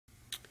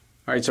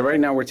Alright, so right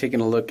now we're taking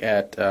a look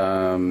at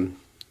two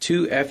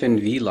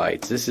FNV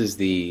lights. This is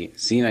the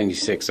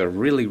Z96, a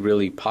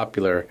really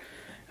popular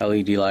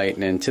LED light,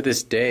 and to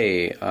this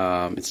day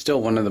it's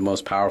still one of the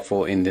most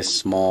powerful in this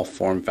small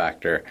form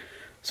factor.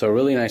 So a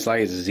really nice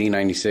light is the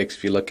Z96.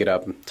 If you look it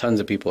up, tons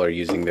of people are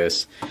using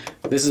this.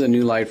 This is a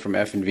new light from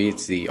FNV.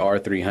 It's the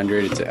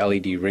R300. It's a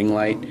LED ring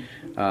light.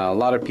 A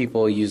lot of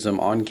people use them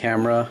on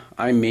camera.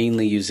 I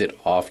mainly use it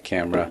off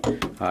camera.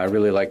 I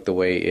really like the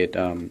way it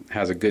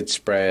has a good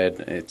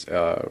spread. It's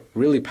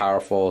really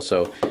powerful.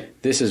 So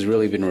this has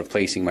really been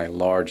replacing my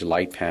large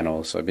light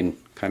panels. So I've been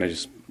kind of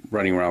just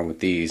running around with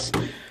these.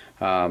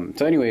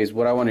 So anyways,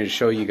 what I wanted to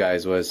show you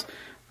guys was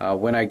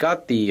when I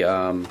got the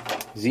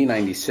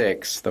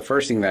Z96, the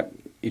first thing that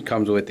it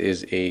comes with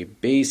is a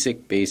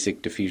basic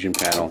diffusion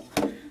panel.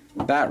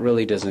 That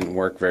really doesn't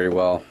work very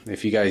well.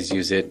 If you guys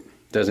use it,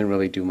 doesn't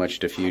really do much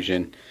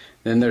diffusion.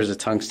 Then there's a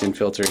tungsten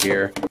filter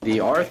here. The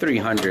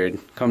R300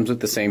 comes with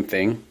the same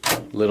thing,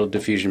 little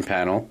diffusion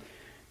panel,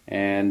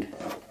 and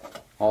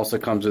also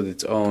comes with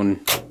its own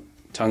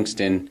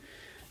tungsten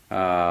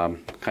kind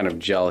of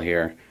gel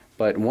here.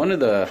 But one of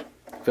the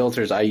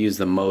filters I use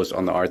the most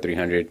on the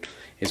R300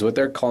 is what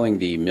they're calling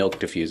the milk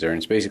diffuser, and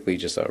it's basically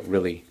just a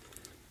really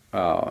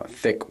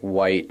thick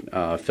white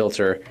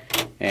filter,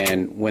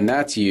 and when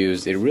that's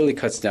used it really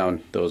cuts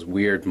down those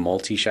weird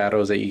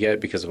multi-shadows that you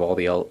get because of all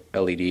the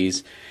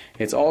LEDs.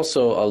 It's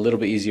also a little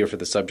bit easier for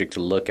the subject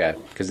to look at,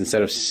 because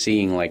instead of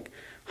seeing like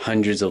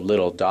hundreds of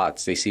little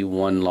dots, they see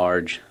one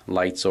large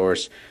light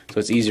source, so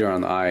it's easier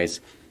on the eyes.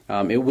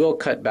 It will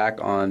cut back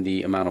on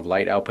the amount of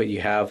light output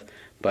you have,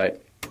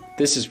 but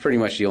this is pretty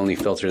much the only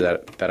filter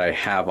that I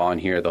have on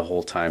here the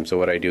whole time. So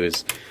what I do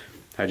is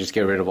I just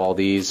get rid of all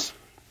these,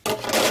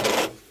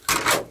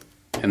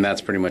 and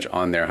that's pretty much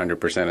on there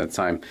 100% of the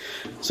time.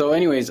 So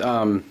anyways,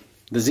 the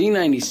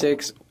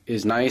Z96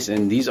 is nice,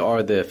 and these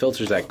are the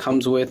filters that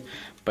comes with,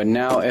 but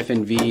now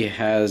FNV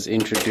has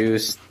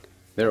introduced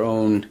their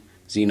own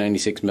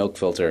Z96 milk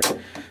filter.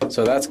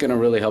 So that's going to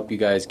really help you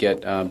guys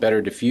get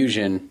better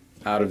diffusion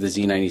out of the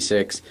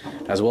Z96,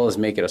 as well as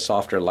make it a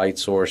softer light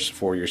source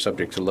for your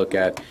subject to look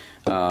at,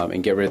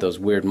 and get rid of those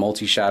weird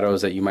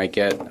multi-shadows that you might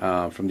get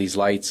from these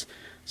lights.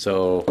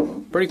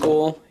 So pretty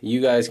cool. You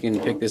guys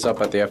can pick this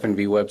up at the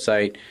FNV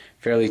website,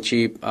 fairly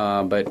cheap,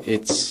 but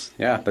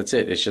that's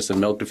it. It's just a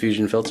milk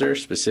diffusion filter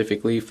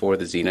specifically for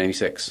the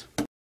Z96.